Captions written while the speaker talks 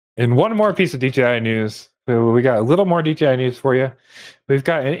And one more piece of DJI news. So we got a little more DJI news for you. We've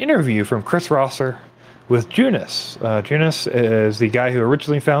got an interview from Chris Rosser with Joonas. Joonas is the guy who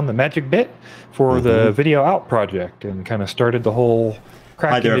originally found the magic bit for the Video Out project and kind of started the whole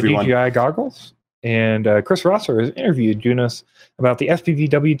cracking the DJI goggles. And Chris Rosser has interviewed Joonas about the FPV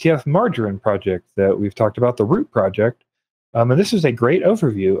WTF Margerine project that we've talked about, the Root project. And this is a great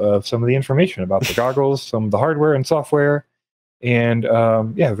overview of some of the information about the goggles, some of the hardware and software, and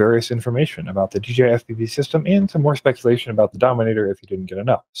various information about the DJI FPV system and some more speculation about the Dominator if you didn't get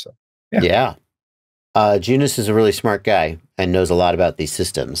enough. So yeah. Joonas is a really smart guy and knows a lot about these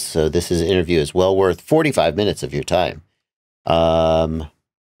systems. So this interview is well worth 45 minutes of your time.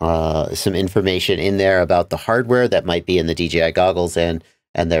 Some information in there about the hardware that might be in the DJI goggles and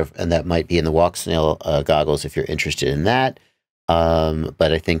that might be in the Walk Snail goggles if you're interested in that.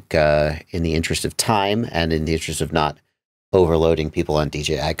 But I think in the interest of time and in the interest of not overloading people on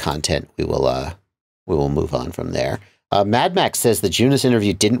DJI content, we will move on from there. Mad Max says the Joonas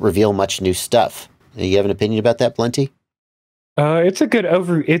interview didn't reveal much new stuff. You have an opinion about that, Plenty? It's a good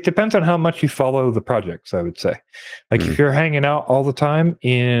overview. It depends on how much you follow the projects, I would say. Like if you're hanging out all the time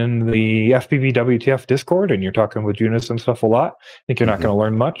in the FPV WTF Discord and you're talking with Joonas and stuff a lot, I think you're not going to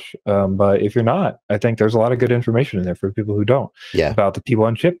learn much. But if you're not, I think there's a lot of good information in there for people who don't. About the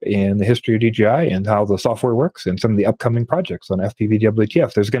P1 chip and the history of DJI and how the software works and some of the upcoming projects on FPV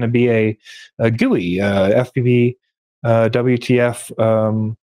WTF. There's going to be a GUI, FPV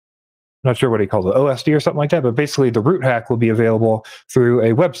WTF not sure what he calls it, OSD or something like that, but basically the root hack will be available through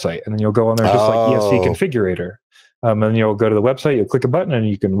a website, and then you'll go on there just like ESC Configurator. And you'll go to the website, you'll click a button, and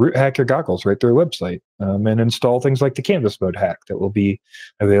you can root hack your goggles right through a website and install things like the canvas mode hack that will be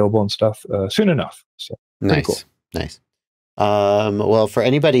available and stuff soon enough. So nice, cool. Nice. Well, for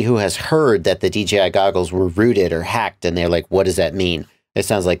anybody who has heard that the DJI goggles were rooted or hacked, and they're like, what does that mean? It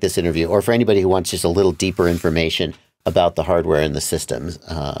sounds like this interview. Or for anybody who wants just a little deeper information about the hardware and the systems,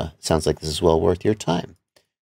 sounds like this is well worth your time.